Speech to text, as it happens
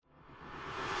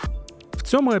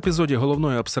цьому епізоді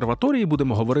головної обсерваторії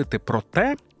будемо говорити про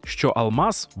те, що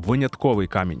алмаз – винятковий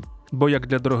камінь, бо як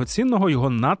для дорогоцінного його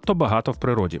надто багато в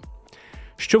природі.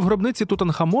 Що в гробниці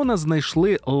Тутанхамона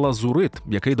знайшли лазурит,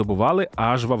 який добували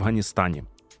аж в Афганістані.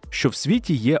 Що в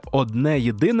світі є одне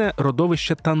єдине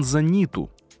родовище танзаніту,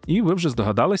 і ви вже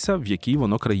здогадалися, в якій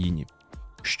воно країні.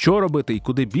 Що робити і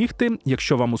куди бігти,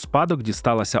 якщо вам у спадок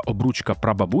дісталася обручка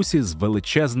прабабусі з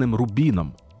величезним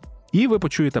рубіном. І ви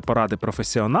почуєте поради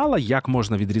професіонала, як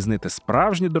можна відрізнити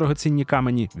справжні дорогоцінні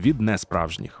камені від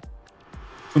несправжніх.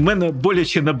 У мене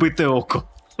боляче набите око.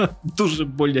 Дуже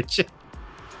боляче.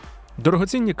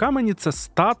 Дорогоцінні камені – це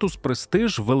статус,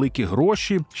 престиж, великі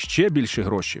гроші, ще більші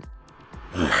гроші.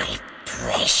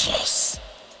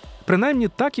 Принаймні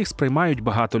так їх сприймають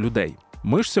багато людей.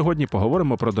 Ми ж сьогодні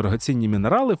поговоримо про дорогоцінні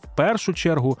мінерали в першу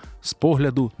чергу з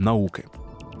погляду науки.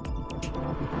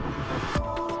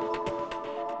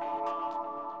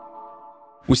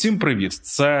 Усім привіт!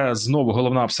 Це знову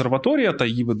головна обсерваторія та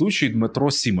її ведучий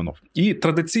Дмитро Сімонов. І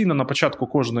традиційно на початку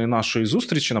кожної нашої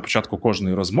зустрічі, на початку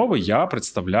кожної розмови я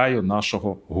представляю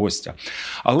нашого гостя.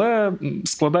 Але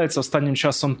складається останнім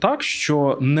часом так,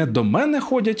 що не до мене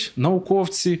ходять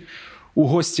науковці у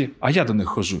гості, а я до них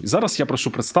ходжу. І зараз я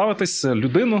прошу представитись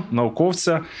людину,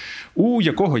 науковця, у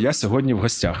якого я сьогодні в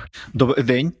гостях. Добрий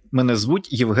день, мене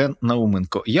звуть Євген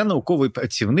Науменко. Я науковий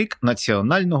працівник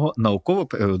Національного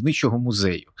науково-природничого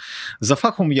музею. За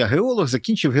фахом я геолог,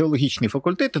 закінчив геологічний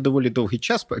факультет і доволі довгий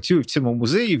час працюю в цьому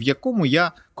музеї, в якому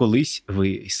я колись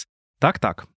виріс.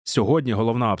 Так. Сьогодні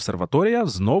головна обсерваторія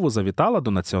знову завітала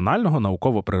до Національного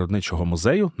науково-природничого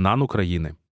музею НАН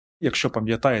України. Якщо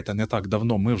пам'ятаєте, не так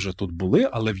давно ми вже тут були,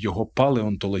 але в його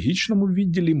палеонтологічному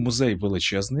відділі музей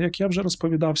величезний, як я вже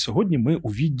розповідав. Сьогодні ми у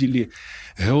відділі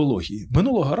геології.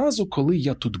 Минулого разу, коли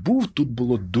я тут був, тут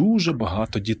було дуже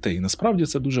багато дітей. Насправді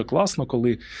це дуже класно,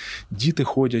 коли діти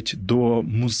ходять до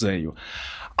музею.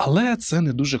 Але це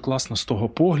не дуже класно з того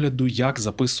погляду, як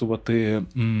записувати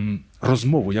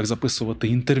розмову, як записувати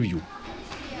інтерв'ю.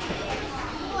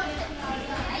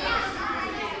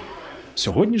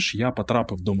 Сьогодні ж я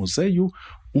потрапив до музею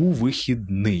у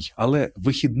вихідний. Але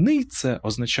вихідний – це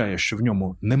означає, що в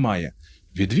ньому немає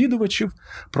відвідувачів.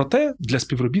 Проте для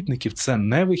співробітників це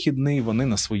не вихідний, вони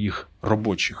на своїх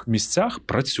робочих місцях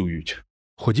працюють.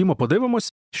 Ходімо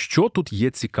подивимось, що тут є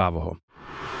цікавого.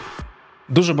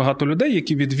 Дуже багато людей,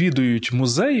 які відвідують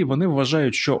музеї, вони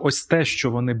вважають, що ось те,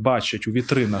 що вони бачать у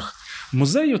вітринах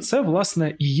музею, це,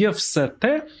 власне, і є все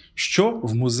те, що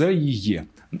в музеї є.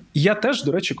 Я теж,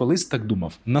 до речі, колись так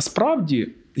думав. Насправді,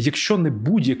 якщо не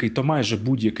будь-який, то майже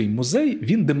будь-який музей,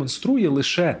 він демонструє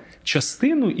лише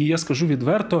частину, і я скажу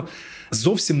відверто,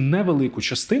 зовсім невелику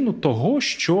частину того,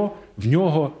 що в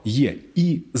нього є.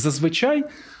 І зазвичай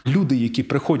люди, які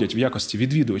приходять в якості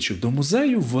відвідувачів до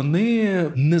музею, вони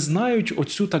не знають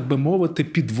оцю, так би мовити,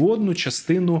 підводну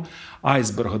частину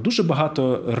айсберга. Дуже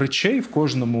багато речей в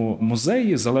кожному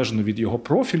музеї, залежно від його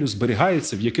профілю,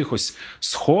 зберігається в якихось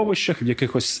сховищах, в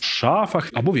якихось шафах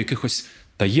або в якихось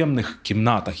таємних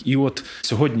кімнатах. І от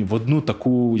сьогодні в одну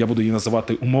таку, я буду її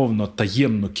називати умовно,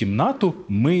 таємну кімнату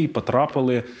ми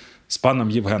потрапили з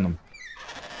паном Євгеном.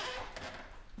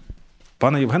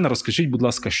 Пане Євгене, розкажіть, будь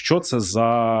ласка, що це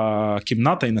за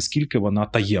кімната і наскільки вона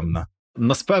таємна?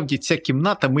 Насправді ця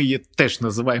кімната, ми її теж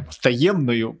називаємо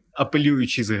таємною,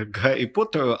 апелюючи з Гаррі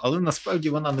Поттеру, але насправді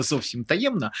вона не зовсім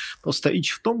таємна. Просто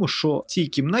річ в тому, що в цій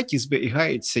кімнаті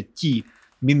зберігаються ті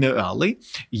мінерали,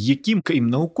 які, крім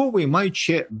наукової, мають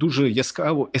ще дуже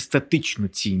яскраву естетичну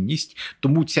цінність.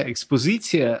 Тому ця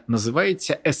експозиція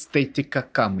називається «Естетика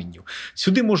каменю».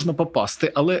 Сюди можна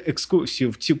попасти, але екскурсію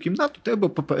в цю кімнату треба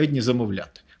попередньо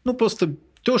замовляти. Просто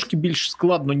трошки більш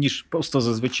складно, ніж просто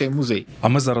зазвичай музей. А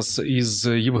ми зараз із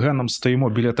Євгеном стоїмо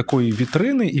біля такої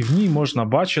вітрини, і в ній можна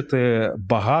бачити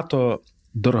багато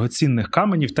дорогоцінних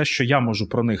каменів, те, що я можу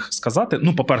про них сказати.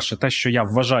 По-перше, те, що я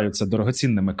вважаю це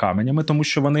дорогоцінними каменями, тому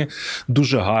що вони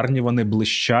дуже гарні, вони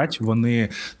блищать, вони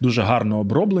дуже гарно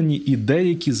оброблені, і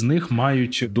деякі з них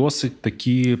мають досить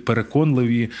такі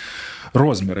переконливі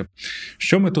розміри.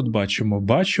 Що ми тут бачимо?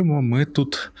 Бачимо ми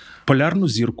тут полярну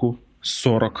зірку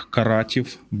 40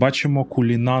 каратів, бачимо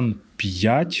кулінан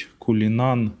 5,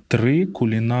 кулінан 3,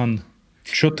 кулінан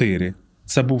 4.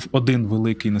 Це був один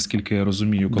великий, наскільки я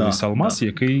розумію, колись алмаз,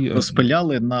 який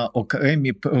розпиляли на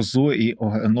окремі прозорі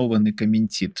ограновані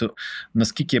камінці. То,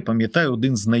 наскільки я пам'ятаю,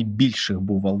 один з найбільших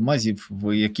був алмазів,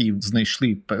 в який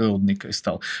знайшли природний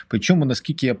кристал. Причому,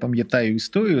 наскільки я пам'ятаю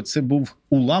історію, це був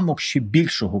уламок ще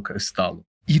більшого кристалу.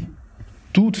 І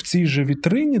тут, в цій же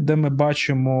вітрині, де ми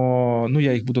бачимо,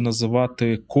 я їх буду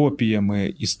називати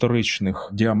копіями історичних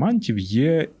діамантів,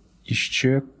 є І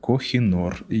ще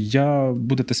кохінор.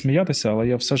 Будете сміятися, але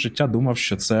я все життя думав,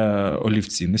 що це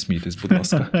олівці. Не смійтесь, будь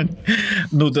ласка.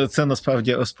 Це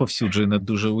насправді розповсюджене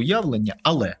дуже уявлення,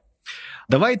 але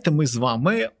давайте ми з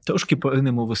вами трошки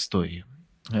поринемо в історію.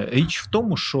 Річ в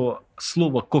тому, що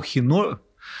слово кохінор,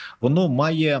 воно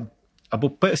має або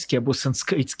перське, або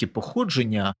санскритське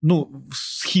походження,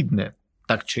 східне,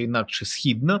 так чи інакше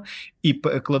східне, і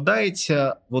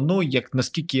перекладається воно, як,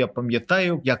 наскільки я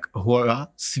пам'ятаю, як гора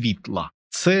світла.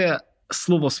 Це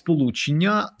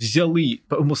словосполучення взяли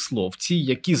промисловці,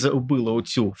 які заробили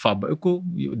оцю фабрику,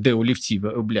 де олівці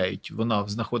виробляють. Вона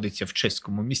знаходиться в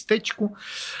чеському містечку.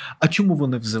 А чому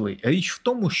вони взяли? Річ в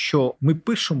тому, що ми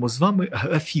пишемо з вами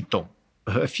графітом.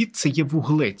 Графіт – це є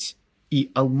вуглець. І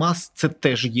алмаз – це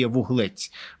теж є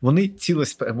вуглець. Вони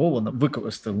цілеспрямовано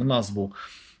використали назву.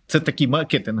 Це такий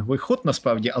маркетинговий ход,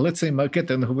 насправді, але цей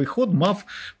маркетинговий ход мав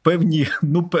певні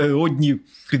природні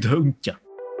підґрунтя.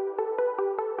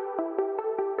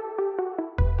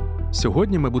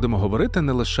 Сьогодні ми будемо говорити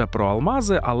не лише про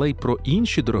алмази, але й про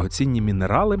інші дорогоцінні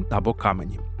мінерали або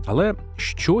камені. Але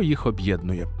що їх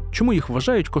об'єднує? Чому їх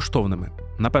вважають коштовними?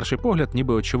 На перший погляд,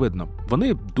 ніби очевидно.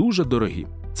 Вони дуже дорогі.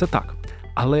 Це так.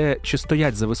 Але чи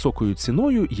стоять за високою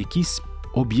ціною якісь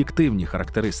об'єктивні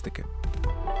характеристики?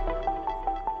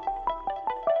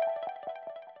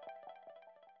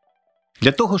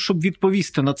 Для того, щоб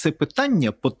відповісти на це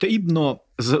питання, потрібно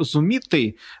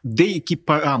зрозуміти деякі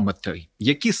параметри.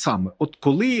 Які саме? От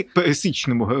коли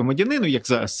пересічному громадянину, як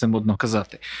зараз це модно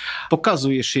казати,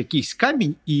 показуєш якийсь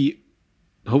камінь і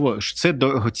говориш, це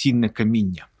дорогоцінне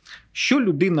каміння. Що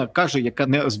людина каже, яка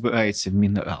не розбирається в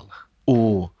мінералах?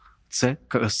 О, це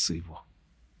красиво.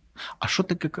 А що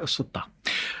таке красота?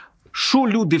 Що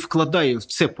люди вкладають в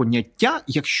це поняття,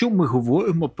 якщо ми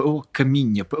говоримо про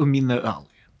каміння, про мінерали?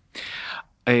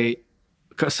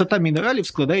 Красота мінералів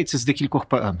складається з декількох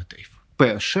параметрів.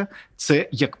 Перше – це,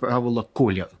 як правило,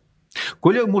 колір.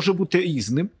 Колір може бути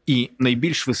різним, і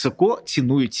найбільш високо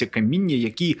цінуються каміння,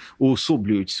 які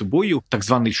уособлюють собою так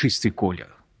званий чистий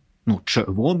колір.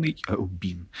 Червоний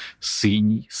рубін,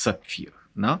 синій сапфір.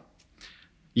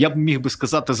 Я б міг би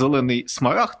сказати зелений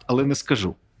смарагд, але не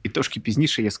скажу. І трошки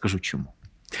пізніше я скажу чому.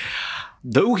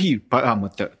 Другий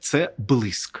параметр – це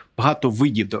блиск. Багато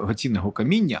видів дорогоцінного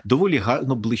каміння доволі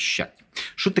гарно блищать.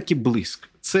 Що таке блиск?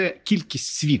 Це кількість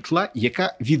світла,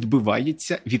 яка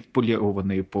відбивається від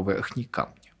полірованої поверхні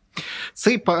каменя.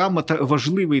 Цей параметр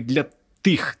важливий для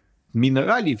тих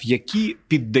мінералів, які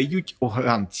піддають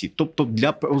огранці, тобто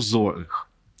для прозорих.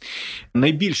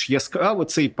 Найбільш яскраво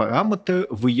цей параметр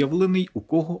виявлений у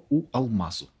кого? У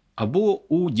алмазу.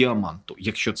 Або у діаманту,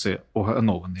 якщо це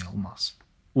огранований алмаз.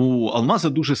 У алмаза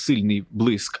дуже сильний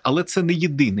блиск, але це не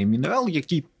єдиний мінерал,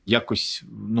 який якось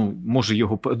може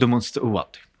його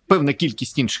продемонструвати. Певна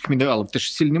кількість інших мінералів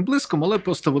теж з сильним блиском, але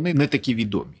просто вони не такі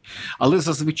відомі. Але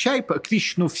зазвичай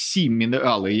практично всі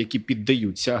мінерали, які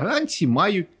піддаються огранці,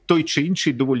 мають той чи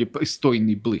інший доволі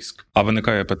пристойний блиск. А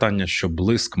виникає питання, що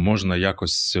блиск можна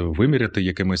якось виміряти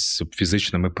якимись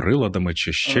фізичними приладами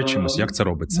чи ще чимось? Як це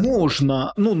робиться?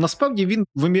 Можна. Насправді він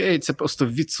виміряється просто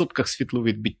в відсотках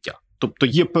світловідбиття. Тобто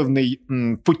є певний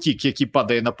потік, який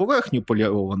падає на поверхню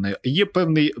полірованої, є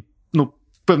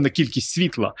певна кількість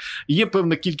світла, є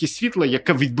певна кількість світла,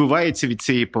 яка відбивається від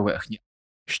цієї поверхні.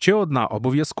 Ще одна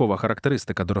обов'язкова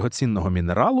характеристика дорогоцінного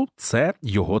мінералу – це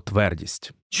його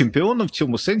твердість. Чемпіоном в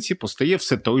цьому сенсі постає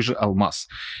все той же алмаз,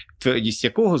 твердість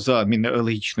якого за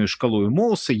мінералогічною шкалою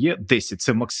Моуса є 10.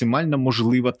 Це максимальна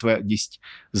можлива твердість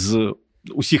з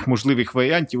усіх можливих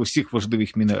варіантів, усіх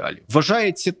важливих мінералів.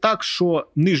 Вважається так, що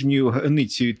нижньою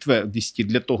границею твердості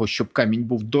для того, щоб камінь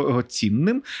був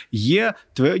дорогоцінним, є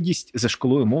твердість за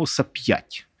шкалою Моуса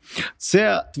 5.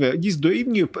 Ця твердість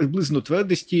дорівнює приблизно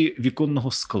твердості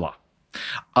віконного скла.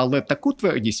 Але таку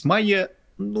твердість має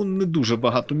не дуже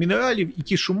багато мінералів, і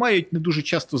ті, що мають, не дуже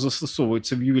часто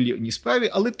застосовуються в ювелірній справі,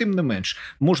 але тим не менш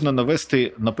можна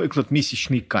навести, наприклад,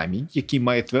 місячний камінь, який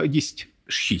має твердість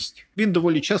 6. Він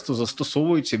доволі часто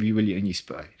застосовується в ювелірній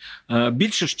справі.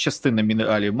 Більша ж частина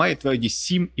мінералів має твердість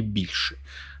 7 і більше.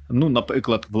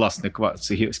 Наприклад, власне,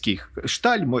 кварц, гірський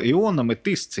кришталь, моріон,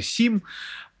 аметист – це 7,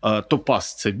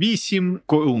 топаз – це 8,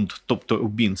 корунд, тобто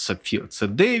рубін, сапфір – це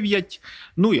 9,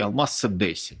 і алмаз – це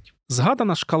 10.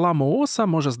 Згадана шкала Мооса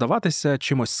може здаватися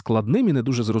чимось складним і не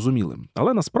дуже зрозумілим,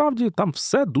 але насправді там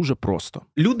все дуже просто.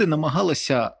 Люди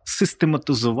намагалися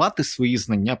систематизувати свої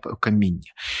знання про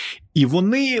каміння. І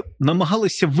вони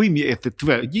намагалися виміряти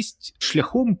твердість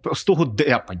шляхом простого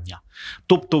дряпання.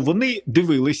 Тобто вони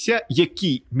дивилися,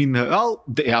 який мінерал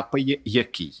дряпає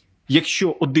який.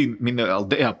 Якщо один мінерал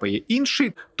дряпає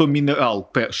інший, то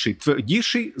мінерал перший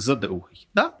твердіший за другий.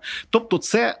 Да? Тобто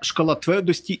це шкала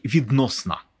твердості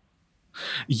відносна.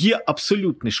 Є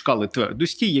абсолютні шкали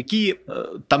твердості, які,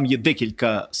 там є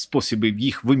декілька способів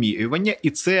їх вимірювання, і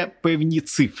це певні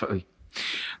цифри.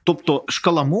 Тобто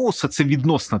шкала Моуса – це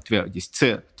відносна твердість.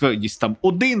 Це твердість там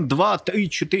 1, 2, 3,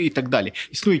 4 і так далі.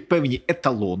 Існують певні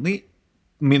еталони,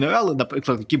 мінерали,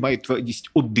 наприклад, які мають твердість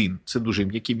 1. Це дуже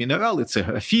м'які мінерали, це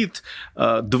графіт,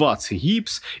 2 – це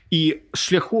гіпс. І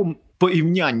шляхом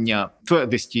порівняння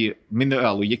твердості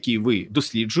мінералу, який ви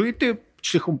досліджуєте,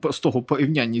 шляхом простого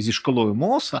порівняння зі шкалою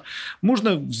Моуса,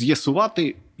 можна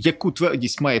з'ясувати, яку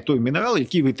твердість має той мінерал,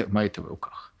 який ви маєте в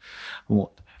руках. От.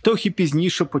 Трохи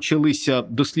пізніше почалися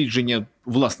дослідження,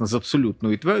 власне, з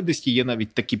абсолютної твердості. Є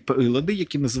навіть такі прилади,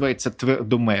 які називаються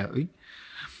твердомери.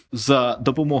 За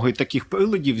допомогою таких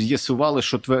приладів з'ясували,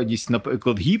 що твердість,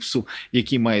 наприклад, гіпсу,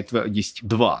 який має твердість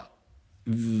 2,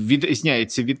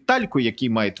 відрізняється від тальку, який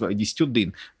має твердість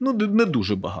 1, ну, не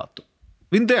дуже багато.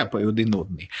 Він дряпає один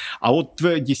одний. А от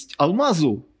твердість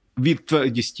алмазу від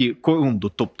твердісті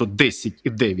корунду, тобто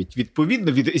 10,9,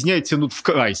 відповідно, відрізняється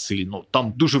вкрай сильно.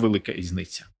 Там дуже велика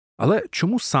різниця. Але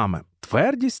чому саме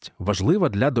твердість важлива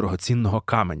для дорогоцінного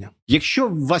каменя? Якщо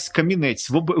у вас камінець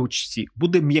в обручці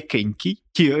буде м'якенький,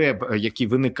 ті ребра, які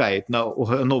виникають на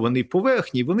огранованій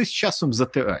поверхні, вони з часом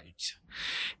затираються.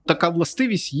 Така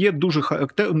властивість є дуже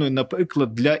характерною,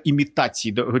 наприклад, для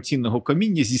імітації дорогоцінного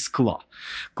каміння зі скла.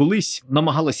 Колись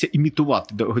намагалися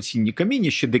імітувати дорогоцінні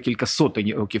каміння ще декілька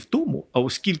сотень років тому, а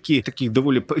оскільки таких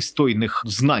доволі пристойних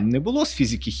знань не було з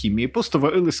фізики-хімії, просто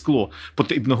варили скло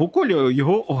потрібного кольору,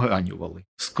 його огранювали.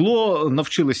 Скло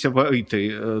навчилися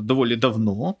варити доволі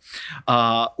давно,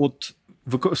 а от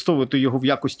використовувати його в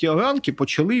якості огранки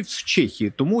почали в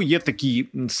Чехії. Тому є такі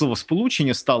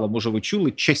словосполучення стало, може ви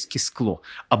чули, чеське скло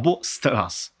або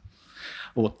страс.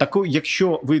 От, тако,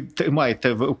 якщо ви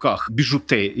тримаєте в руках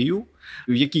біжутерію,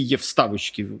 в якій є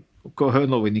вставочки,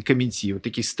 ограновані камінці,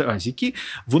 такі стразики,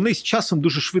 вони з часом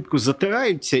дуже швидко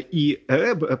затираються і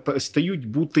ребра перестають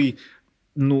бути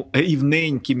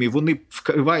рівненькими, вони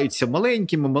вкриваються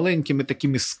маленькими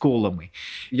такими сколами.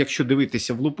 Якщо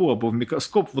дивитися в лупу або в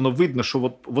мікроскоп, воно видно,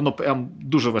 що воно прям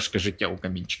дуже важке життя у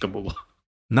камінчика було.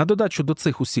 На додачу до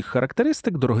цих усіх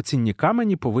характеристик дорогоцінні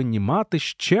камені повинні мати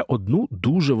ще одну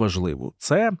дуже важливу –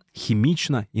 це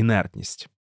хімічна інертність.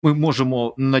 Ми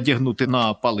можемо надягнути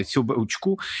на палець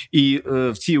обручку, і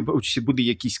в цій обручці буде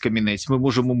якийсь камінець. Ми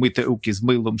можемо мити руки з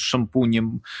милом, з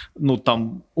шампунем,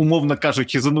 умовно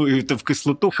кажучи, занурювати в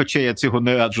кислоту, хоча я цього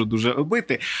не раджу дуже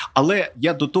робити. Але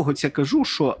я до того це кажу,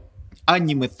 що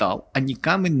ані метал, ані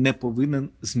камінь не повинен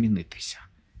змінитися.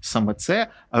 Саме це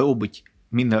робить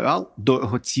мінерал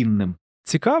дорогоцінним.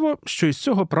 Цікаво, що із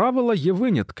цього правила є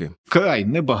винятки. Край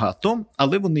небагато,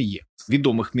 але вони є.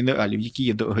 Відомих мінералів, які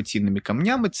є дорогоцінними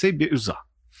камнями, це бірюза.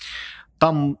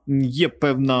 Там є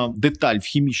певна деталь в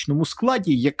хімічному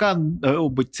складі, яка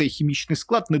робить цей хімічний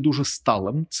склад не дуже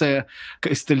сталим. Це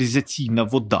кристалізаційна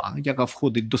вода, яка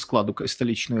входить до складу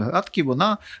кристалічної градки,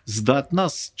 вона здатна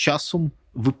з часом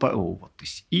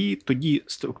випаровуватись. І тоді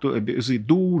структура бірюзи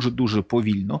дуже-дуже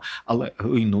повільно, але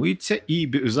руйнується, і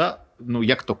бірюза,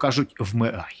 як то кажуть,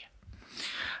 вмирає.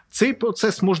 Цей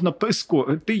процес можна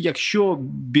прискорити, якщо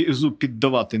бірюзу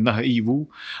піддавати нагріву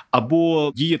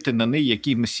або діяти на неї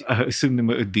якимись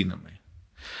агресивними рідинами.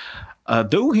 А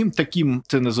другим таким,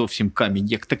 це не зовсім камінь,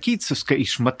 як такий, це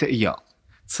скоріше матеріал.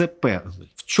 Це перли.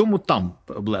 В чому там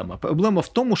проблема? Проблема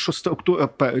в тому, що структура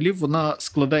перлів, вона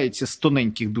складається з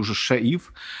тоненьких дуже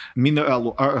шарів мінералу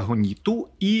арагоніту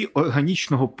і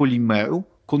органічного полімеру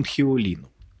конхіоліну.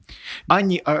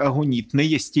 Ані арагоніт не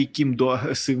є стійким до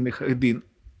агресивних рідин,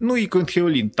 і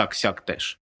конхіолін так-сяк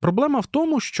теж. Проблема в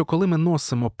тому, що коли ми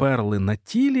носимо перли на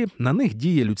тілі, на них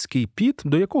діє людський піт,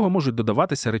 до якого можуть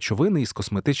додаватися речовини із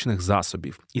косметичних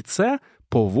засобів. І це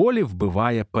поволі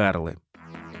вбиває перли.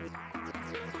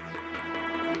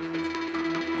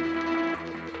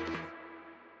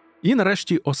 І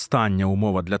нарешті остання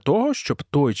умова для того, щоб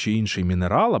той чи інший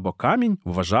мінерал або камінь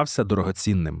вважався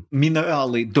дорогоцінним.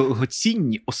 Мінерали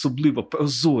дорогоцінні, особливо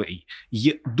прозорі,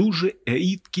 є дуже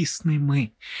рідкісними.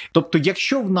 Тобто,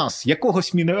 якщо в нас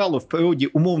якогось мінералу в природі,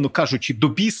 умовно кажучи, до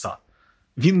біса,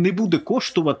 він не буде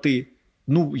коштувати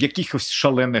якихось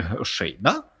шалених грошей.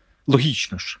 Да?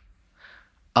 Логічно ж.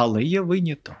 Але є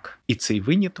виняток. І цей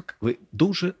виняток ви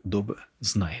дуже добре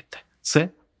знаєте. Це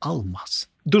алмаз.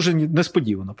 Дуже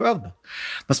несподівано, правда?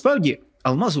 Насправді,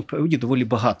 алмазу в природі доволі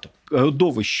багато.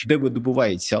 Родовищ, де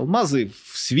видобуваються алмази,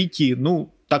 в світі,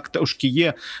 так трошки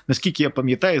є, наскільки я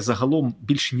пам'ятаю, загалом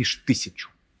більше ніж 1000.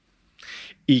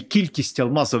 І кількість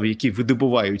алмазів, які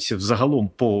видобуваються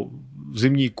взагалом по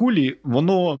земній кулі,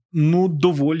 воно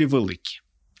доволі велике.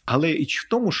 Але і в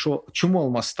тому, що чому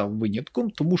алмаз став винятком?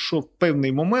 Тому що в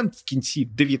певний момент в кінці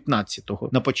 19-го,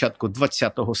 на початку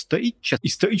 20-го століття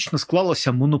історично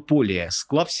склалася монополія,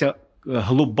 склався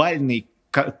глобальний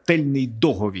картельний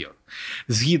договір,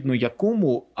 згідно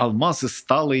якому алмази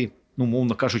стали,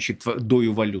 мовно кажучи,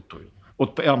 твердою валютою.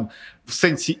 От прям в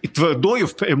сенсі і твердою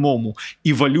в прямому,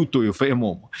 і валютою в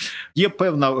прямому. Є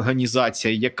певна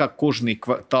організація, яка кожний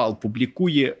квартал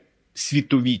публікує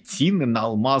світові ціни на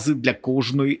алмази для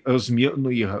кожної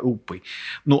розмірної групи.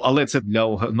 Але це для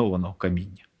огранованого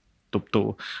каміння.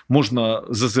 Тобто можна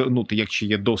зазирнути, якщо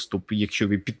є доступ, якщо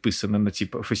ви підписані на ці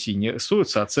професійні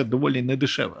ресурси, а це доволі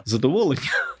недешеве задоволення.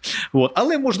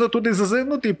 Але можна туди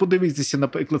зазирнути і подивитися,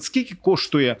 наприклад, скільки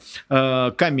коштує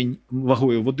камінь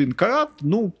вагою в 1 карат,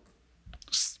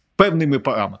 з певними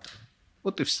параметрами.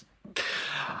 От і все.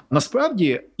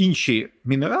 Насправді, інші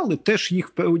мінерали, теж їх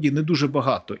в природі не дуже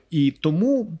багато. І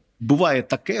тому буває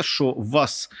таке, що у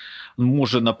вас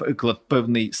може, наприклад,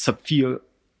 певний сапфір,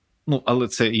 але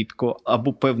це рідко,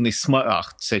 або певний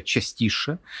смарагд, це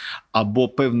частіше, або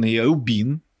певний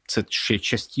рубін, це ще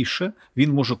частіше,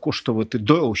 він може коштувати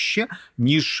дорожче,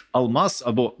 ніж алмаз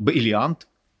або брильянт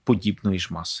подібної ж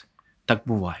маси. Так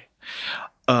буває.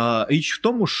 Річ в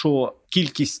тому, що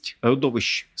кількість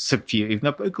родовищ сапфірів,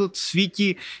 наприклад, в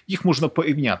світі, їх можна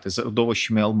порівняти з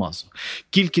родовищами алмазу.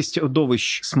 Кількість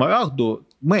родовищ смарагду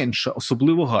менша,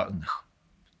 особливо гарних.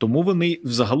 Тому вони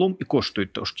взагалом і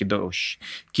коштують трошки дорожче.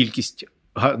 Кількість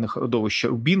гарних родовищ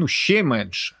рубіну ще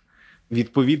менше.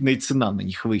 Відповідна і ціна на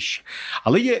них вища.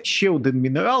 Але є ще один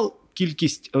мінерал,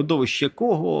 кількість родовищ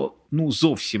якого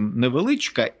зовсім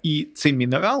невеличка, і цей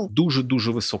мінерал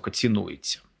дуже-дуже високо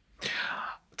цінується.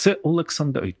 Це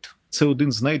олександрит. Це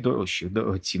один з найдорожчих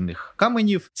дорогоцінних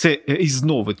каменів. Це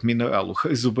різновид мінералу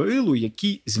хризоберилу,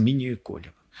 який змінює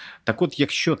колір. Так от,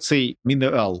 якщо цей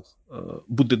мінерал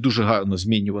буде дуже гарно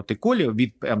змінювати колір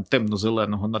від прям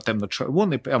темно-зеленого на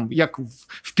темно-червоний, прям як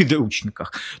в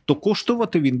підручниках, то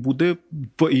коштувати він буде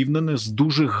порівняно з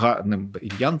дуже гарним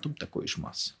брильянтом такої ж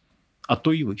маси. А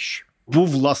то і вище. Був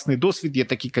власний досвід, я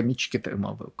такі камінчики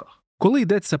тримав в руках. Коли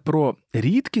йдеться про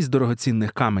рідкість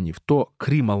дорогоцінних каменів, то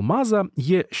крім алмаза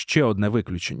є ще одне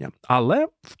виключення, але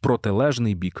в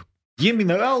протилежний бік. Є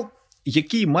мінерал,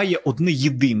 який має одне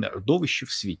єдине родовище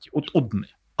в світі. От одне.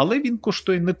 Але він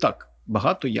коштує не так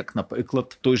багато, як,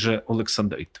 наприклад, той же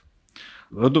олександрит.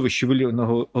 Родовище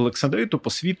ювелірного олександриту по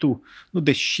світу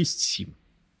десь 6-7.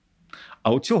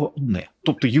 А оцього одне.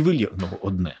 Тобто ювелірного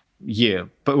одне. Є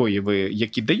прояви,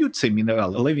 які дають цей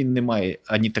мінерал, але він не має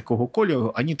ані такого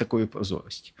кольору, ані такої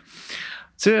прозорості.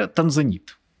 Це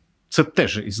танзаніт. Це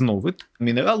теж різновид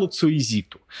мінералу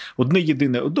цоїзіту. Одне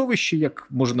єдине родовище, як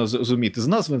можна зрозуміти з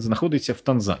назви, знаходиться в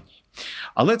Танзанії.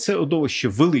 Але це родовище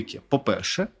велике,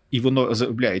 по-перше, і воно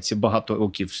розробляється багато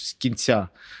років з кінця,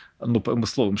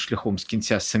 промисловим шляхом з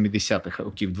кінця 70-х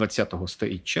років ХХ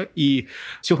століття. І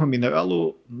цього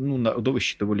мінералу на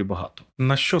родовищі доволі багато.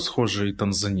 На що схожий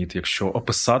танзаніт, якщо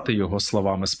описати його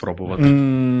словами спробувати?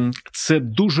 Це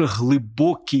дуже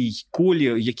глибокий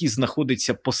колір, який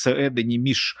знаходиться посередині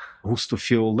між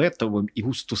густо-фіолетовим і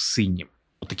густо-синім.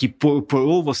 Такий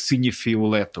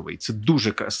пурпурово-синьо-фіолетовий. Це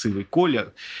дуже красивий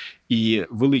колір. І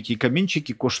великі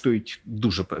камінчики коштують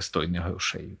дуже пристойних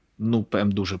грошей.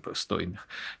 Прям дуже пристойних.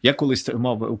 Я колись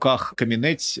тримав в руках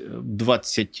камінець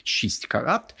 26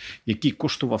 карат, який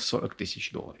коштував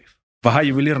 $40,000. Вага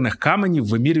ювелірних каменів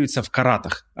вимірюється в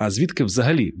каратах. А звідки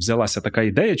взагалі взялася така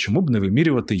ідея, чому б не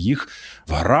вимірювати їх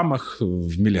в грамах,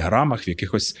 в міліграмах, в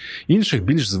якихось інших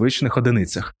більш звичних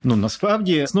одиницях?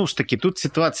 Насправді, знову ж таки, тут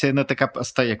ситуація не така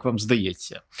проста, як вам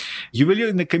здається.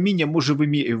 Ювелірне каміння може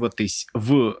вимірюватись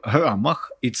в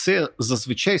грамах, і це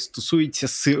зазвичай стосується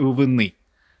сировини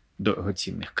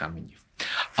дорогоцінних каменів.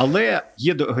 Але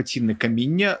є дорогоцінне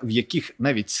каміння, в яких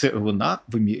навіть сировина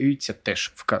вимірюється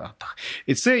теж в каратах.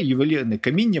 І це ювелірне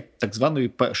каміння так званої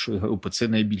першої групи. Це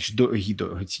найбільш дорогі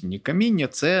дорогоцінні каміння.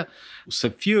 Це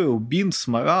сапфір, рубін,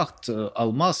 смарагд,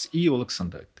 алмаз і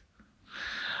олександрит.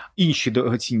 Інші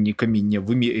дорогоцінні каміння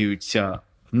вимірюються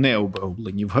не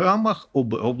оброблені в грамах,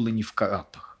 оброблені в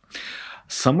каратах.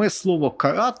 Саме слово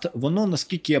 «карат», воно,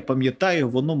 наскільки я пам'ятаю,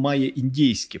 воно має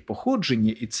індійське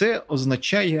походження, і це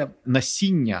означає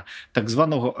насіння так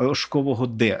званого рожкового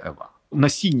дерева,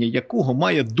 насіння якого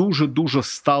має дуже-дуже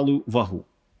сталу вагу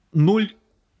 –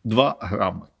 0,2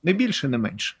 грами. Не більше, не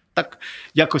менше. Так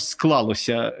якось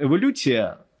склалася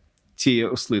еволюція цієї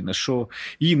рослини, що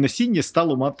її насіння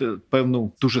стало мати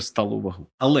певну дуже сталу вагу.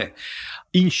 Але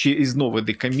інші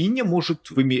різновиди каміння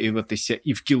можуть вимірюватися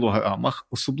і в кілограмах,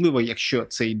 особливо якщо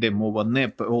це йде мова не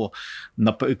про,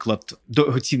 наприклад,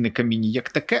 дорогоцінне каміння як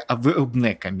таке, а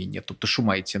виробне каміння. Тобто, що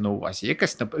мається на увазі?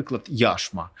 Якась, наприклад,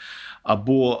 яшма,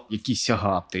 або якісь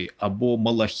агати, або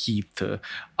малахіт,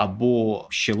 або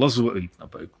ще лазурит,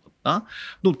 наприклад.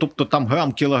 Тобто там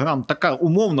грам-кілограм така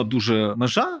умовна дуже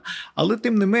межа, але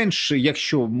тим не менш,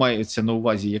 якщо мається на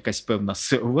увазі якась певна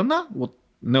сировина, от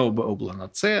необроблена,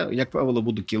 це, як правило,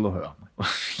 будуть кілограми.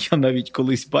 Я навіть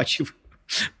колись бачив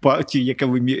партію, яка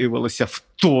вимірювалася в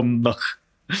тоннах.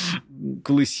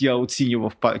 Колись я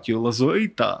оцінював партію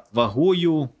лазурита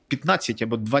вагою 15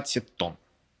 або 20 тонн.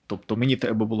 Тобто мені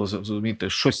треба було зрозуміти,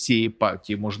 що з цієї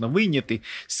партії можна вийняти,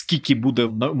 скільки буде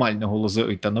нормального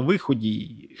лазурита на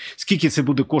виході, скільки це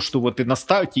буде коштувати на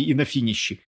старті і на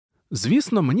фініші.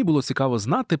 Звісно, мені було цікаво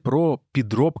знати про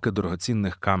підробки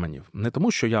дорогоцінних каменів. Не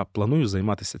тому, що я планую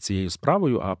займатися цією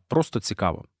справою, а просто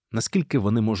цікаво. Наскільки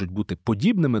вони можуть бути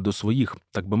подібними до своїх,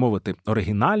 так би мовити,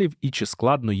 оригіналів і чи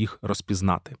складно їх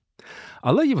розпізнати.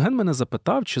 Але Євген мене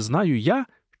запитав, чи знаю я,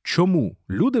 чому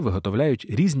люди виготовляють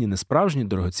різні несправжні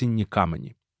дорогоцінні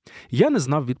камені. Я не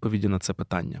знав відповіді на це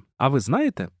питання. А ви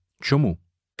знаєте, чому?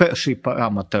 Перший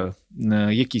параметр,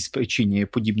 який спричинює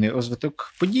подібний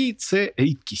розвиток подій – це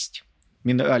рідкість.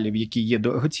 Мінералів, які є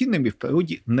дорогоцінними, в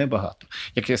природі небагато.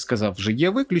 Як я сказав, вже є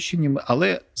виключеннями,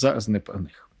 але зараз не про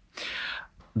них.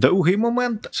 Другий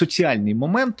момент – соціальний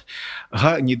момент.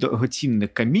 Гарні дорогоцінне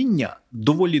каміння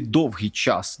доволі довгий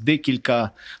час,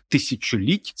 декілька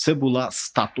тисячоліть, це була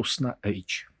статусна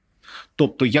річ.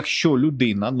 Тобто, якщо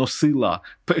людина носила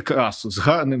прикрасу з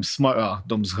гарним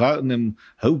смарагдом, з гарним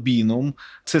рубіном,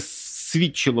 це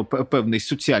свідчило про певний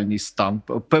соціальний стан,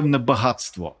 про певне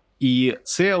багатство. І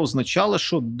це означало,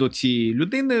 що до цієї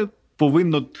людини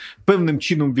повинно певним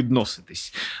чином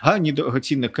відноситись. Гарні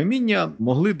дорогоцінне каміння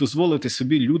могли дозволити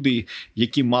собі люди,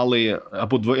 які мали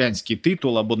або дворянський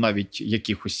титул, або навіть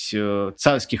якихось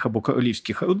царських або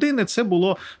королівських родин. Це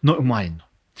було нормально.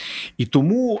 І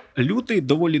тому люди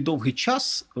доволі довгий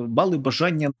час мали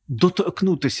бажання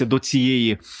доторкнутися до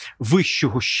цієї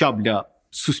вищого щабля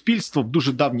суспільства в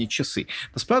дуже давні часи.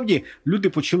 Насправді, люди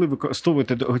почали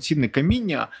використовувати дорогоцінне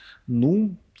каміння,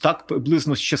 так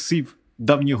приблизно з часів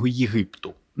давнього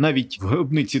Єгипту. Навіть в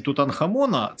гробниці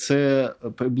Тутанхамона це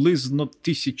приблизно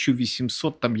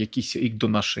 1800 там якийсь рік до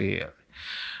нашої ери.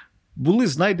 Були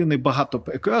знайдені багато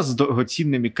прикрас з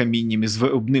дорогоцінними каміннями, з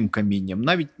виробним камінням,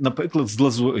 навіть, наприклад, з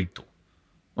лазуриту.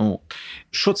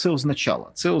 Що це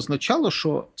означало? Це означало,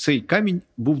 що цей камінь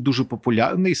був дуже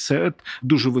популярний серед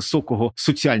дуже високого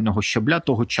соціального щабля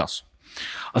того часу.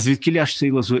 А звідкіля ж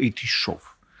цей лазурит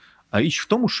йшов? А річ в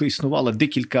тому, що існувало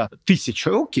декілька тисяч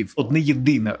років одне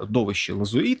єдине родовище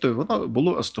лазуриту, і воно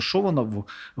було розташовано в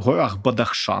горах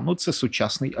Бадахшану, це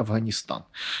сучасний Афганістан.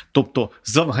 Тобто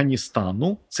з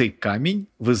Афганістану цей камінь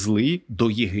везли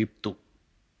до Єгипту.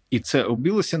 І це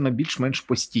робилося на більш-менш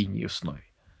постійній основі.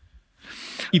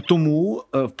 І тому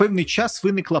в певний час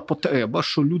виникла потреба,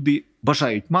 що люди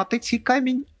бажають мати цей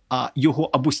камінь, а його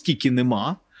або стільки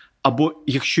нема, або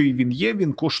якщо і він є,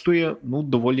 він коштує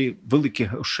доволі великих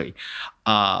грошей.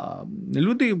 А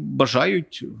люди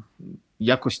бажають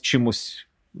якось чимось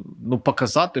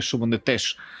показати, що вони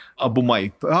теж або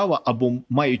мають право, або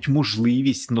мають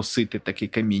можливість носити таке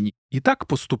каміння. І так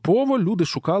поступово люди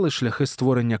шукали шляхи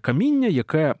створення каміння,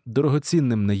 яке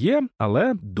дорогоцінним не є,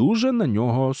 але дуже на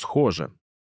нього схоже.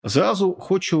 Зразу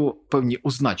хочу певні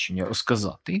означення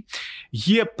розказати.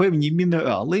 Є певні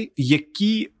мінерали,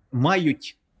 які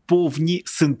мають повні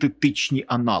синтетичні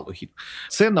аналоги.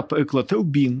 Це, наприклад,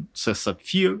 рубін, це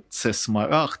сапфір, це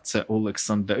смарагд, це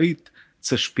олександрит,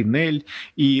 це шпінель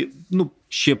і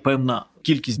ще певна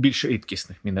кількість більш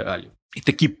рідкісних мінералів. І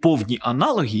такі повні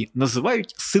аналоги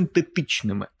називають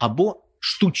синтетичними або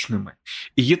штучними.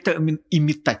 І є термін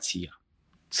імітація.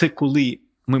 Це коли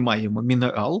ми маємо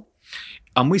мінерал,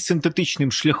 а ми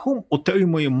синтетичним шляхом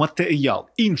отримуємо матеріал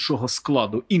іншого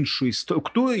складу, іншої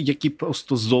структури, який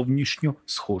просто зовнішньо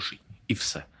схожий. І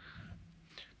все.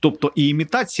 Тобто і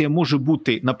імітація може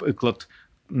бути, наприклад,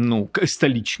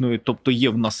 кристалічною, тобто є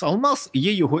в нас алмаз, і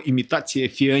є його імітація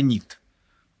фіаніт.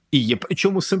 І є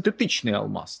причому синтетичний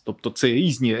алмаз, тобто це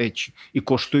різні речі, і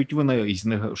коштують вони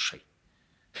різних грошей.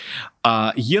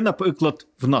 А є, наприклад,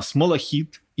 в нас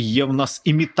малахіт, і є в нас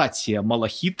імітація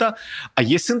малахіта, а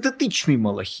є синтетичний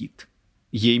малахіт.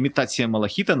 Є імітація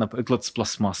малахіта, наприклад, з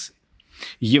пластмаси.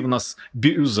 Є в нас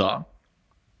бірюза,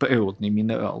 природний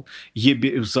мінерал, є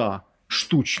бірюза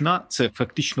Штучна – це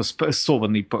фактично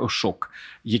спресований порошок,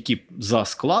 який за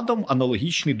складом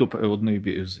аналогічний до природної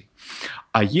бірюзи.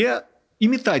 А є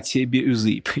імітація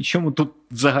бірюзи, причому тут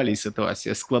взагалі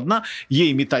ситуація складна. Є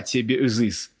імітація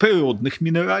бірюзи з природних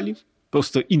мінералів,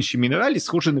 просто інші мінерали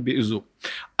схожі на бірюзу.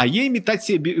 А є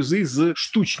імітація бірюзи з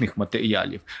штучних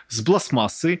матеріалів, з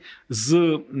пластмаси,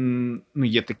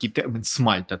 є такий термін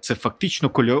смальта. Це фактично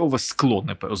кольорове скло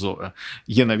непрозоре.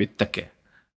 Є навіть таке.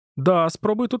 Да,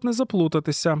 спробуй тут не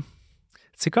заплутатися.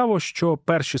 Цікаво, що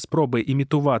перші спроби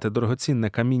імітувати дорогоцінне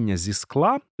каміння зі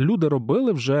скла люди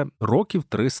робили вже років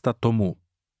 300 тому.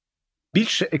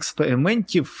 Більше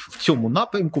експериментів в цьому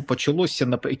напрямку почалося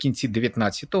наприкінці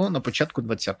 19-го, на початку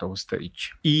 20-го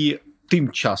століття. І тим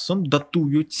часом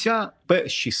датуються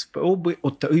перші спроби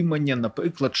отримання,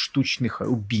 наприклад, штучних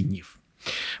рубінів.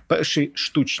 Перші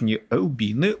штучні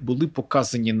рубіни були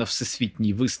показані на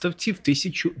Всесвітній виставці в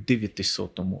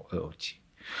 1900 році.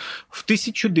 В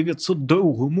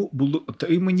 1902 були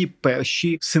отримані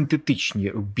перші синтетичні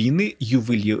рубіни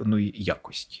ювелірної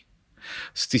якості.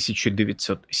 З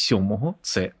 1907-го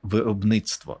це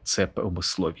виробництво, це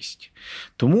промисловість.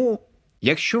 Тому,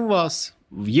 якщо у вас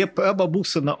є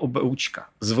прабабусина обручка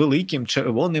з великим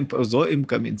червоним прозорим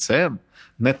камінцем,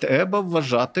 не треба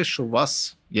вважати, що у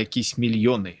вас якісь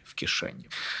мільйони в кишені.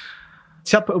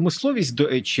 Ця промисловість, до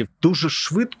речі, дуже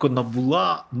швидко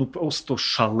набула просто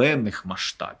шалених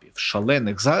масштабів.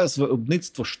 Шалених. Зараз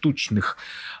виробництво штучних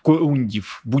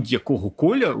корундів будь-якого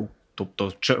кольору,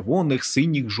 тобто червоних,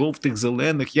 синіх, жовтих,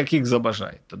 зелених, як їх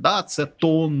забажаєте. Да, це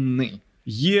тонни.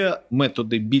 Є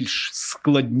методи більш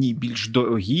складні, більш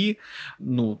дорогі.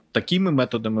 Такими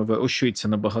методами вирощується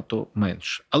набагато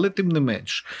менше. Але тим не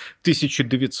менш,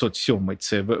 1907 –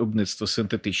 це виробництво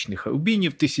синтетичних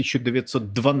рубінів,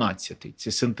 1912 –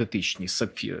 це синтетичні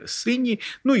сапфіри сині,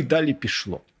 і далі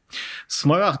пішло.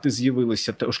 Смарагди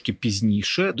з'явилися трошки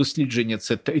пізніше, дослідження –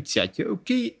 це 30-ті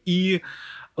роки, і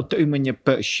отримання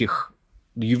перших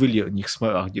ювелірних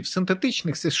смарагдів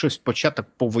синтетичних – це щось початок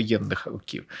повоєнних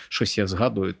років. Щось я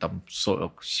згадую,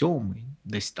 47-й,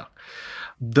 десь так.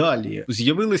 Далі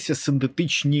з'явилися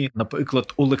синтетичні,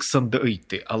 наприклад,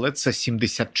 олександрити, але це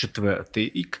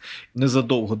 74-й рік.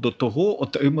 Незадовго до того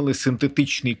отримали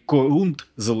синтетичний корунд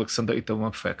з олександритовим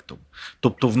ефектом.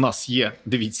 Тобто в нас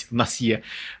є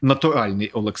натуральний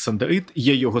олександрит,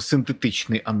 є його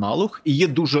синтетичний аналог і є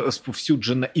дуже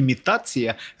розповсюджена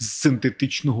імітація з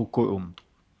синтетичного корунду.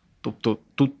 Тобто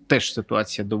тут теж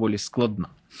ситуація доволі складна.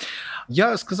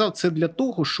 Я сказав це для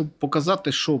того, щоб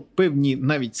показати, що певні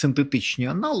навіть синтетичні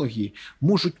аналоги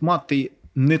можуть мати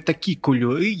не такі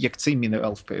кольори, як цей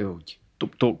мінерал в природі.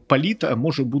 Тобто палітра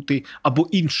може бути або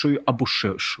іншою, або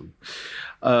ширшою.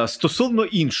 Стосовно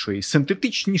іншої,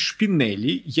 синтетичні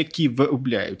шпінелі, які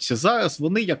виробляються зараз,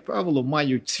 вони, як правило,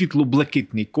 мають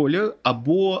світло-блакитний колір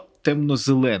або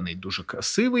темно-зелений, дуже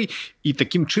красивий, і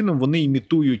таким чином вони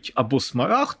імітують або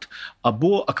смарагд,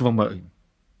 або аквамарин.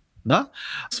 Да?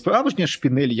 Справжня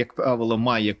шпінель, як правило,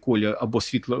 має колір або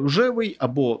світло-рожевий,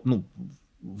 або,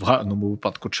 в гарному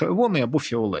випадку червоний, або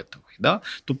фіолетовий. Да?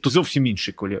 Тобто зовсім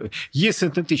інші кольори. Є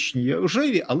синтетичні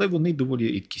рожеві, але вони доволі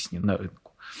рідкісні на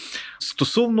ринку.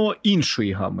 Стосовно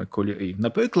іншої гами кольорів,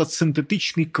 наприклад,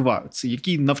 синтетичний кварц,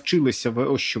 який навчилися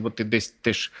вирощувати, десь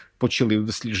теж почали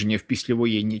дослідження в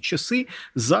післявоєнні часи,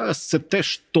 зараз це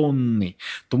теж тонни,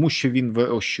 тому що він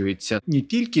вирощується не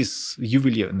тільки з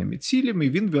ювелірними цілями,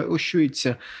 він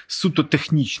вирощується суто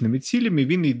технічними цілями,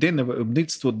 він йде на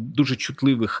виробництво дуже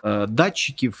чутливих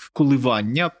датчиків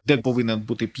коливання, де повинен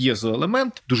бути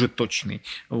п'єзоелемент, дуже точний,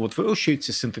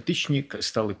 вирощуються синтетичні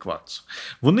кристали кварцу.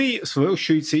 Вони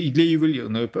вирощуються і для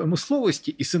ювелірної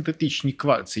промисловості, і синтетичні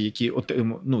кварци, які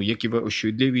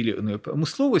вирощують для ювелірної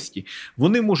промисловості,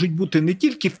 вони можуть бути не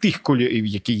тільки в тих кольорів,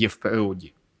 які є в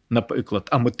природі, наприклад,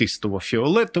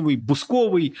 аметистово-фіолетовий,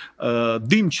 бусковий,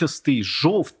 димчастий,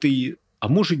 жовтий, а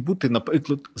можуть бути,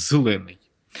 наприклад, зелений.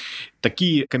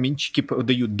 Такі камінчики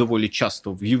продають доволі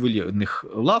часто в ювелірних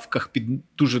лавках під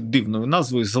дуже дивною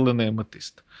назвою «зелений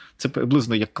аметист». Це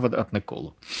приблизно як квадратне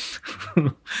коло.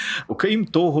 Окрім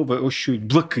того, вирощують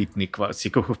блакитний кварц,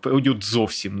 якого в природі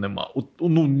зовсім нема.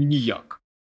 Ніяк.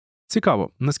 Цікаво,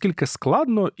 наскільки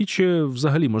складно і чи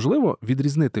взагалі можливо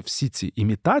відрізнити всі ці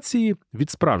імітації від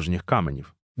справжніх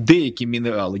каменів? Деякі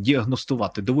мінерали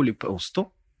діагностувати доволі просто.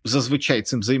 Зазвичай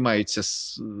цим займаються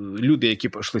люди, які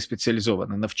пройшли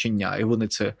спеціалізоване навчання, і вони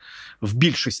це в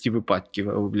більшості випадків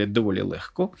роблять доволі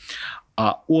легко.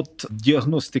 А от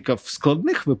діагностика в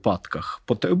складних випадках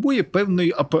потребує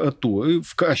певної апаратури,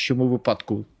 в кращому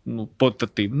випадку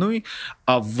портативної,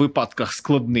 а в випадках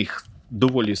складних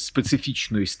доволі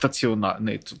специфічної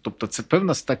стаціонарної, тобто це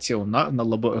певна стаціонарна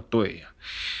лабораторія.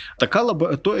 Така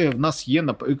лабораторія в нас є,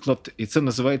 наприклад, і це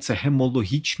називається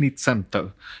гемологічний центр.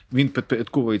 Він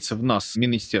підпорядковується в нас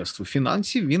Міністерству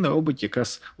фінансів, він робить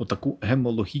якраз отаку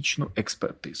гемологічну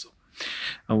експертизу.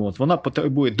 Вона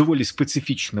потребує доволі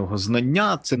специфічного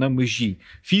знання, це на межі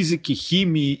фізики,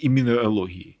 хімії і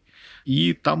мінералогії.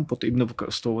 І там потрібно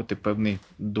використовувати певні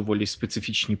доволі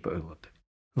специфічні прилади.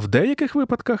 В деяких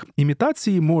випадках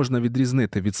імітації можна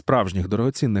відрізнити від справжніх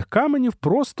дорогоцінних каменів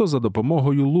просто за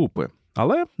допомогою лупи.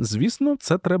 Але, звісно,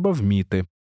 це треба вміти.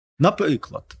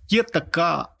 Наприклад, є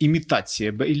така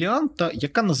імітація бриліанта,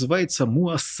 яка називається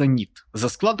муассаніт. За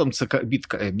складом це карбід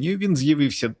кремнію, він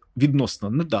з'явився відносно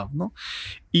недавно.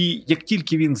 І як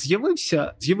тільки він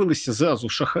з'явилися зразу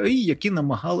шахраї, які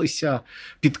намагалися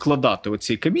підкладати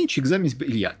оцей камінчик замість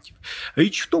брильянтів.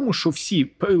 Річ в тому, що всі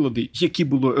прилади, які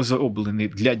були розроблені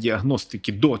для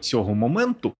діагностики до цього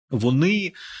моменту,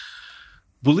 вони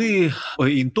були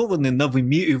орієнтовані на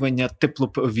вимірювання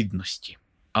теплопровідності.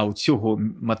 А у цього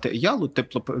матеріалу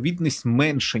теплопровідність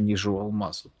менша, ніж у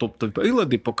алмазу. Тобто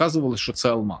прилади показували, що це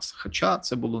алмаз, хоча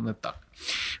це було не так.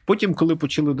 Потім, коли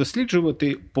почали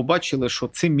досліджувати, побачили, що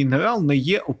цей мінерал не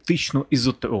є оптично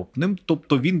ізотропним,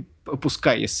 тобто він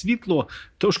пропускає світло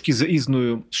трошки з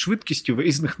різною швидкістю в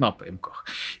різних напрямках.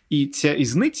 І ця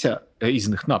різниця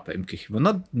різних напрямків,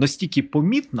 вона настільки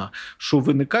помітна, що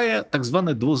виникає так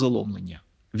зване двозаломлення.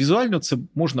 Візуально це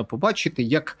можна побачити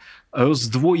як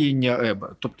роздвоєння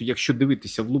ребер. Тобто, якщо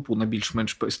дивитися в лупу на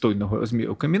більш-менш пристойного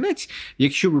розміру камінець,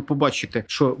 якщо ви побачите,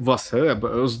 що у вас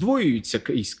ребра роздвоюються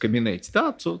крізь камінець,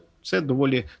 то це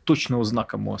доволі точна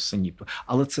ознака муассаніту.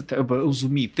 Але це треба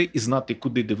розуміти і знати,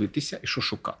 куди дивитися і що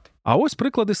шукати. А ось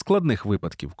приклади складних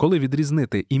випадків, коли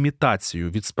відрізнити імітацію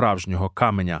від справжнього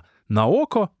каменя на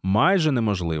око майже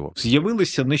неможливо.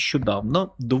 З'явилися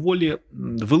нещодавно доволі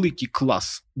великий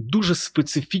клас дуже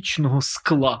специфічного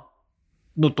скла.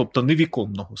 Тобто не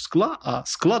віконного скла, а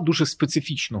скла дуже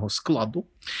специфічного складу,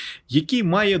 який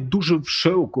має дуже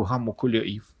широку гаму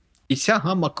кольорів. І ця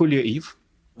гама кольорів,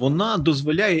 вона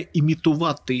дозволяє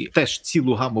імітувати теж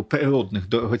цілу гаму природних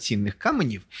дорогоцінних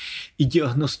каменів і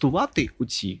діагностувати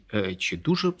оці речі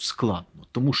дуже складно,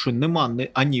 тому що нема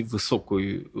ані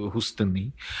високої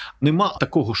густини, нема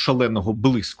такого шаленого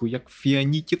блиску, як в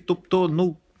фіаніті,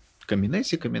 тобто,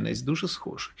 камінець і камінець дуже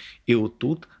схожий. І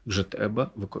отут вже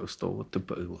треба використовувати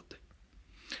прилади.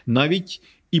 Навіть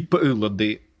і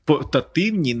прилади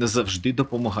портативні не завжди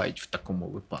допомагають в такому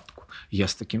випадку. Я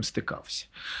з таким стикався.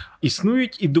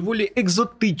 Існують і доволі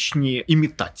екзотичні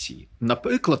імітації.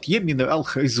 Наприклад, є мінерал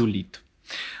хризоліт.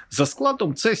 За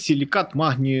складом це силікат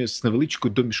магнію з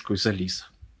невеличкою домішкою заліза.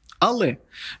 Але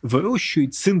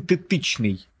вирощують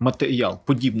синтетичний матеріал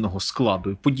подібного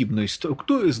складу і подібної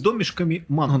структури з домішками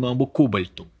мангана або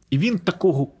кобальту. І він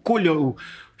такого кольору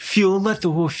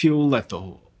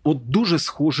фіолетового. Дуже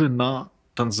схоже на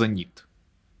танзаніт.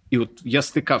 І я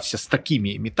стикався з такими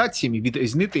імітаціями,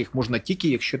 відрізнити їх можна тільки,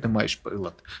 якщо ти маєш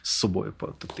прилад з собою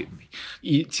портативний.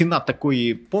 І ціна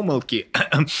такої помилки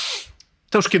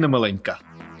трошки немаленька.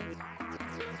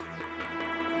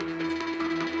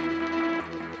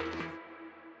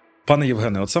 Пане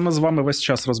Євгене, оце ми з вами весь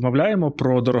час розмовляємо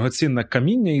про дорогоцінне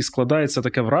каміння, і складається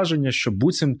таке враження, що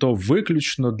буцімто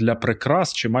виключно для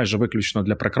прикрас, чи майже виключно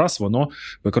для прикрас воно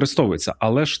використовується.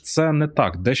 Але ж це не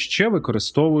так. Де ще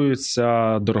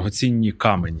використовуються дорогоцінні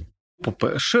камені?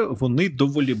 По-перше, вони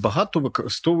доволі багато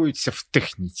використовуються в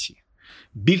техніці.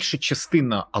 Більша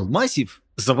частина алмазів,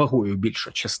 за вагою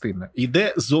більша частина,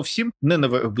 йде зовсім не на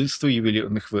виробництво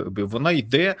ювелірних виробів. Вона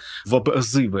йде в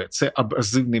абразиви. Це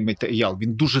абразивний матеріал.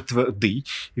 Він дуже твердий.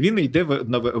 Він йде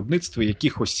на виробництво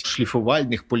якихось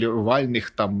шліфувальних,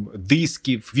 полірувальних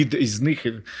дисків, відрізних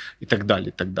і так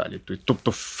далі.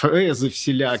 Тобто фрези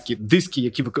всілякі, диски,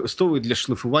 які використовують для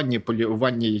шліфування і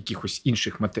полірування якихось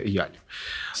інших матеріалів.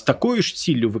 З такою ж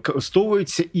ціллю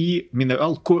використовується і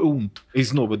мінерал корунд,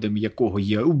 різновидами якого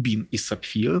є рубін і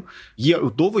сапфір. Є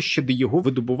родовище, де його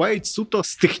видобувають суто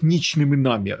з технічними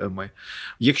намірами.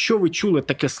 Якщо ви чули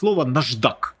таке слово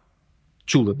 «наждак»,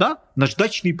 чули, да?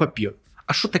 Наждачний папір.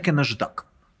 А що таке наждак?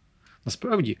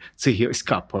 Насправді, це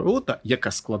гірська порода,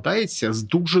 яка складається з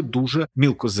дуже-дуже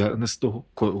мілкозернистого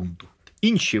корунду.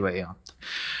 Інший варіант.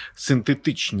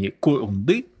 Синтетичні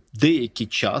корунди деякий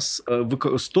час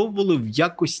використовували в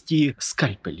якості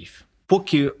скальпелів.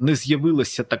 Поки не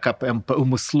з'явилася така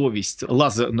промисловість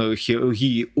лазерної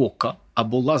хірургії ока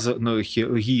або лазерної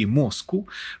хірургії мозку,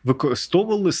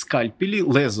 використовували скальпелі,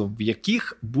 лезом в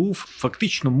яких був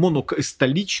фактично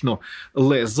монокристалічно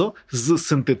лезо з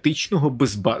синтетичного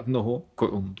безбарвного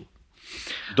корунду.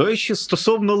 До речі,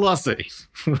 стосовно лазерів.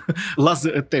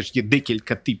 Лазери теж є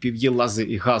декілька типів. Є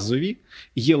лазери газові,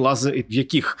 є лазери, в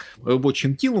яких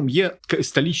робочим тілом є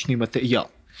кристалічний матеріал.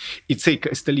 І цей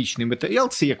кристалічний матеріал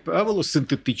 – це, як правило,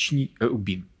 синтетичний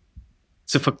рубін.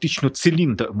 Це фактично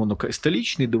циліндр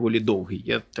монокристалічний, доволі довгий.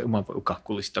 Я тримав в руках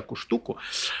колись таку штуку.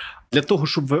 Для того,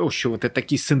 щоб вирощувати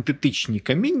такі синтетичні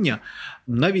каміння,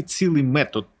 навіть цілий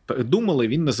метод придумали,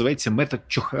 він називається метод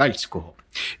Чохральського.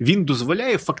 Він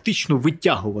дозволяє фактично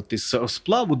витягувати з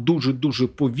розплаву дуже-дуже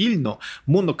повільно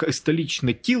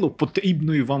монокристалічне тіло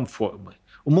потрібної вам форми.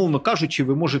 Умовно кажучи,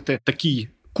 ви можете такий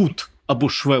кут або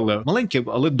швелер маленький,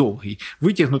 але довгий,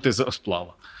 витягнути з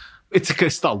розплава. І це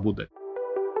кристал буде.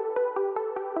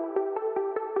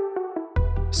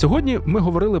 Сьогодні ми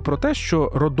говорили про те,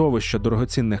 що родовища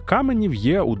дорогоцінних каменів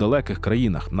є у далеких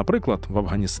країнах, наприклад, в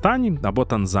Афганістані або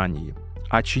Танзанії.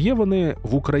 А чи є вони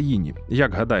в Україні,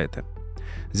 як гадаєте?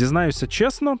 Зізнаюся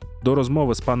чесно, до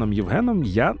розмови з паном Євгеном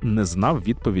я не знав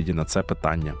відповіді на це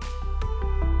питання.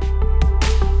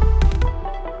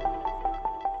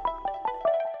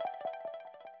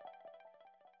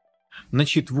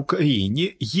 Значить, в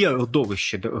Україні є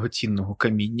родовище дорогоцінного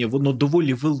каміння, воно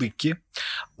доволі велике,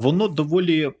 воно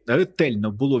доволі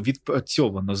ретельно було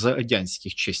відпрацьовано за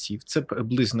радянських часів, це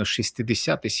приблизно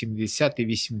 60-ті, 70-ті,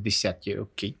 80-ті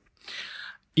роки.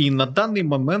 І на даний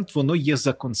момент воно є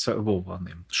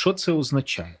законсервованим. Що це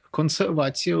означає?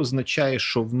 Консервація означає,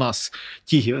 що в нас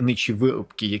ті гірничі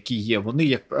виробки, які є, вони,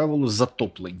 як правило,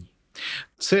 затоплені.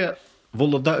 Це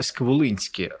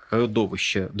Володарсько-Волинське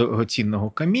родовище дорогоцінного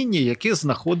каміння, яке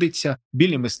знаходиться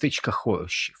біля містечка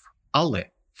Хорошів. Але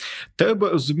треба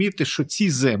розуміти, що ці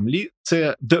землі –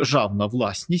 це державна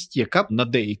власність, яка на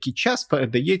деякий час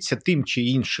передається тим чи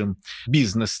іншим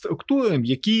бізнес-структурам,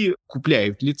 які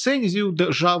купляють ліцензію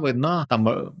держави на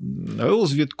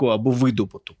розвідку або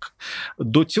видобуток.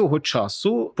 До цього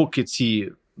часу, поки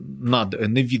ці надра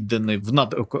не віддані в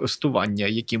надрокористування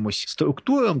якимось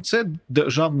структурам, це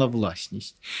державна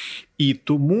власність. І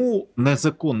тому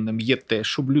незаконним є те,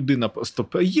 щоб людина просто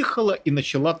приїхала і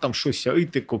почала там щось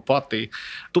рити, копати.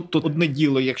 Тобто одне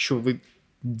діло, якщо ви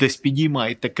десь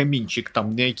підіймаєте камінчик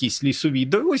там на якійсь лісовій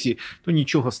дорозі, то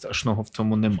нічого страшного в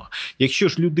цьому нема. Якщо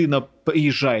ж людина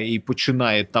приїжджає і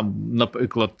починає там,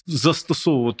 наприклад,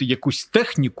 застосовувати якусь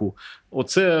техніку,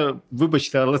 оце,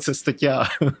 вибачте, але це стаття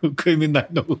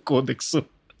Кримінального кодексу.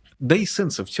 Да і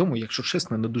сенсу в цьому, якщо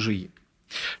чесно, не дуже є.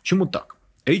 Чому так?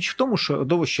 Річ в тому, що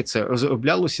родовище це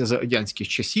розроблялося за радянських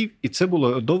часів, і це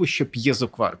було родовище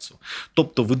п'єзокварцу.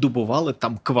 Тобто видобували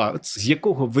там кварц, з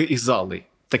якого вирізали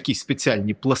такі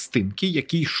спеціальні пластинки,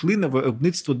 які йшли на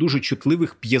виробництво дуже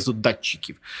чутливих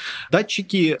п'єзодатчиків.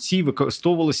 Датчики ці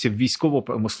використовувалися в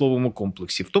військово-промисловому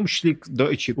комплексі, в тому числі, до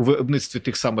речі, у виробництві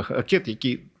тих самих ракет,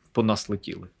 які по нас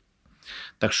летіли.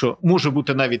 Так що може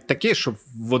бути навіть таке, що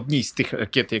в одній з тих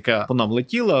ракет, яка по нам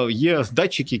летіла, є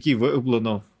датчик, який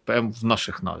вироблено прямо в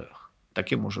наших надрах.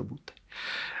 Таке може бути.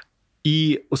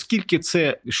 І оскільки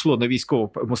це йшло на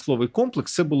військово-промисловий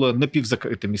комплекс, це було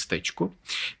напівзакрите містечко.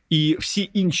 І всі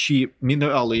інші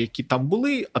мінерали, які там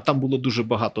були, а там було дуже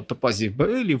багато топазів,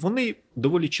 берилів, вони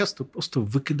доволі часто просто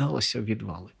викидалися в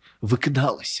відвали.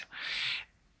 Викидалися.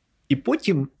 І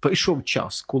потім прийшов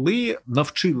час, коли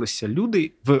навчилися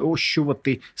люди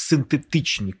вирощувати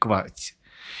синтетичні кварці.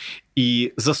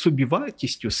 І за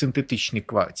собівартістю синтетичні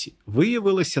кварці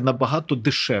виявилися набагато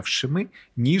дешевшими,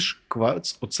 ніж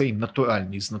кварц оцей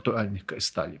натуральний, з натуральних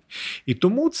кристалів. І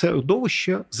тому це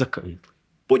родовище закрили.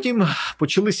 Потім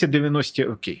почалися 90-ті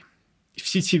роки.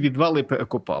 Всі ці відвали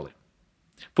перекопали.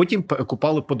 Потім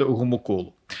перекопали по другому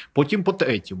колу. Потім по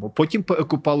третьому. Потім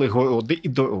перекопали городи і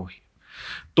дороги.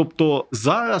 Тобто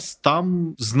зараз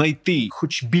там знайти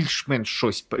хоч більш-менш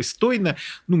щось пристойне,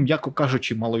 м'яко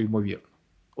кажучи, малоймовірно.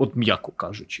 От м'яко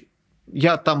кажучи.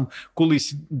 Я там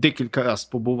колись декілька разів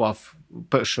побував,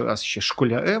 перший раз ще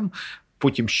школярем,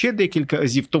 потім ще декілька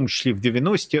разів, в тому числі в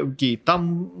 90-ті роки,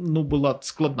 там була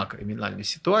складна кримінальна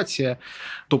ситуація.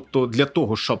 Тобто для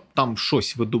того, щоб там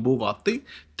щось видобувати,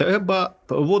 треба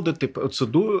проводити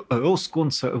процедуру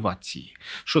розконсервації.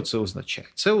 Що це означає?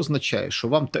 Це означає, що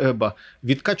вам треба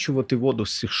відкачувати воду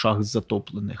з цих шахт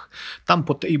затоплених. Там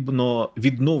потрібно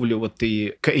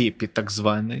відновлювати крепі, так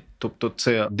звані, тобто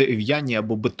це дерев'яні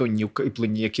або бетонні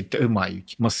укріплення, які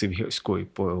тримають масив гірської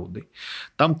породи.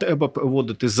 Там треба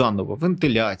проводити заново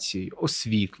вентиляцію,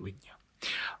 освітлення.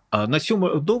 А на цьому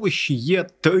родовищі є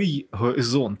 3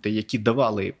 горизонти, які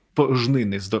давали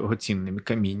порожнини з дорогоцінними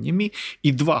каміннями,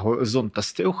 і 2 горизонта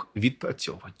з 3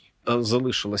 відпрацьовані.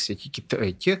 Залишилося тільки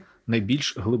 3,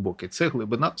 найбільш глибоке. Це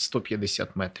глибина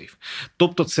 150 метрів.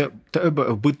 Тобто це треба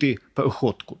робити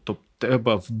проходку. Тобто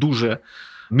треба в дуже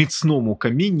міцному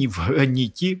камінні, в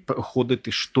граніті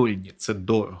проходити штольні. Це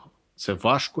дорого, це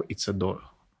важко і це дорого.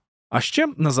 А ще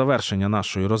на завершення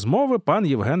нашої розмови пан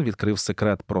Євген відкрив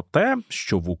секрет про те,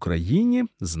 що в Україні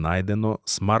знайдено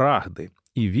смарагди.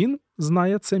 І він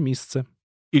знає це місце.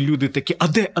 І люди такі, а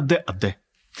де?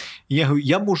 Я говорю,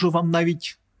 я можу вам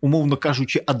навіть, умовно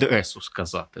кажучи, адресу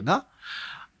сказати, да?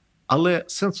 Але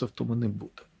сенсу в тому не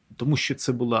буде. Тому що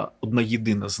це була одна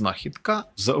єдина знахідка,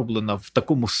 зароблена в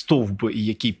такому стовбурі,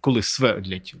 який, коли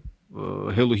свердлять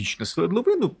геологічну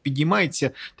свердловину,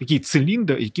 підіймається такий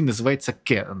циліндр, який називається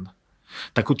керн.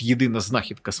 Так от єдина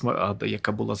знахідка смарагда,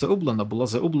 яка була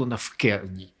зароблена в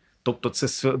керні. Тобто це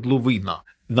свердловина.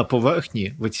 На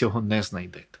поверхні ви цього не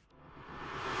знайдете.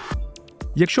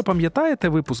 Якщо пам'ятаєте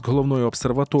випуск головної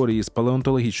обсерваторії з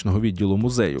палеонтологічного відділу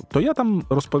музею, то я там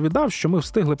розповідав, що ми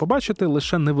встигли побачити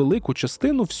лише невелику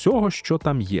частину всього, що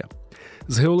там є.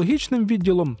 З геологічним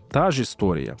відділом та ж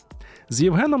історія. З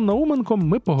Євгеном Науменком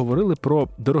ми поговорили про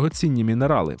дорогоцінні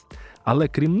мінерали. Але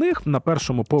крім них, на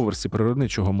першому поверсі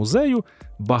природничого музею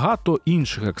багато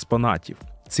інших експонатів.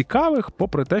 Цікавих,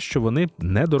 попри те, що вони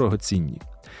недорогоцінні.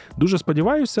 Дуже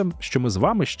сподіваюся, що ми з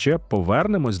вами ще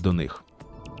повернемось до них.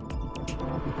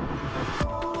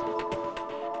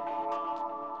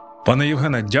 Пане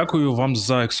Євгене, дякую вам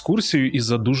за екскурсію і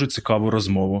за дуже цікаву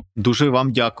розмову. Дуже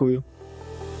вам дякую.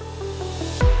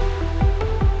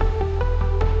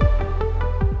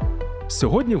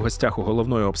 Сьогодні в гостях у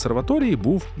головної обсерваторії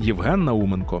був Євген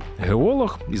Науменко,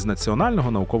 геолог із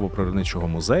Національного науково-природничого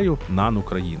музею НАН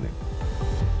України.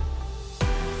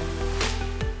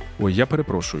 Ой, я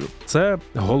перепрошую. Це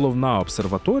головна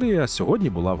обсерваторія сьогодні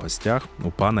була в гостях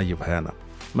у пана Євгена.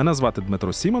 Мене звати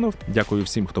Дмитро Сімонов. Дякую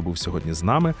всім, хто був сьогодні з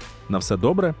нами. На все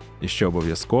добре і ще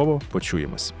обов'язково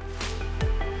почуємось.